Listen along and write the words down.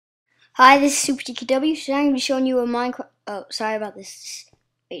Hi, this is Super TKW. Today I'm going to be showing you a Minecraft. Oh, sorry about this.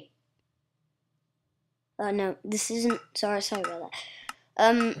 Wait. No, this isn't. Sorry about that.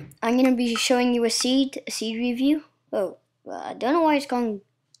 I'm going to be showing you a seed review. Oh, I don't know why it's gone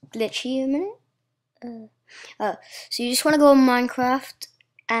glitchy a minute. So you just want to go on Minecraft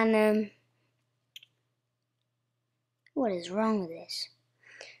and what is wrong with this?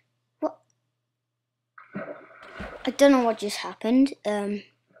 What? I don't know what just happened.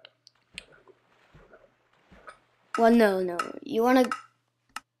 Well, no. You want to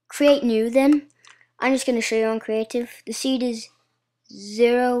create new then. I'm just going to show you on creative. The seed is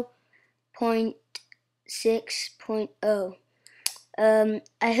 0.6.0.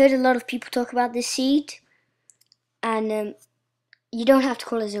 I heard a lot of people talk about this seed, and you don't have to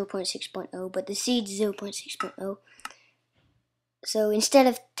call it 0.6.0, but the seed is 0.6.0. So instead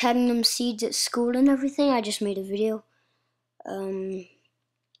of tagging them seeds at school and everything, I just made a video.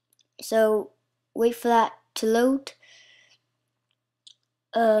 So wait for that to load.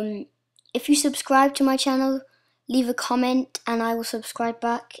 If you subscribe to my channel, leave a comment and I will subscribe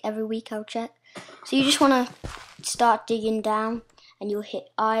back. Every week I'll check. So you just want to start digging down and you'll hit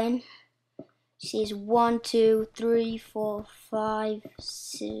iron. See, it's 1, 2, 3, 4, 5,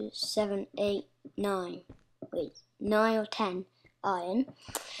 6, 7, 8, 9. Wait, 9 or 10 iron.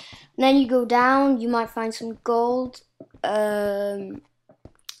 And then you go down, you might find some gold. Yeah,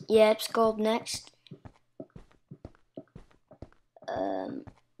 it's gold next.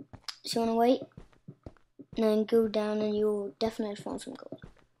 So you want to wait, and then go down and you'll definitely find some gold.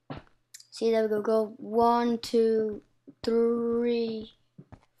 See, there we go, gold. 1, 2, 3,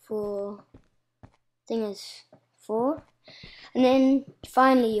 4. Thing is 4. And then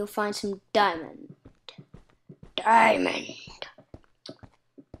finally you'll find some diamond.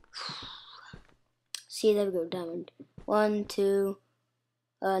 See, there we go, diamond. 1, 2,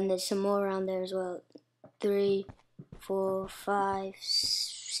 and there's some more around there as well. 3, 4, 5,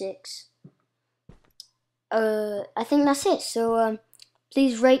 6. I think that's it. So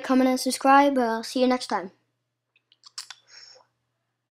please rate, comment, and subscribe. I'll see you next time.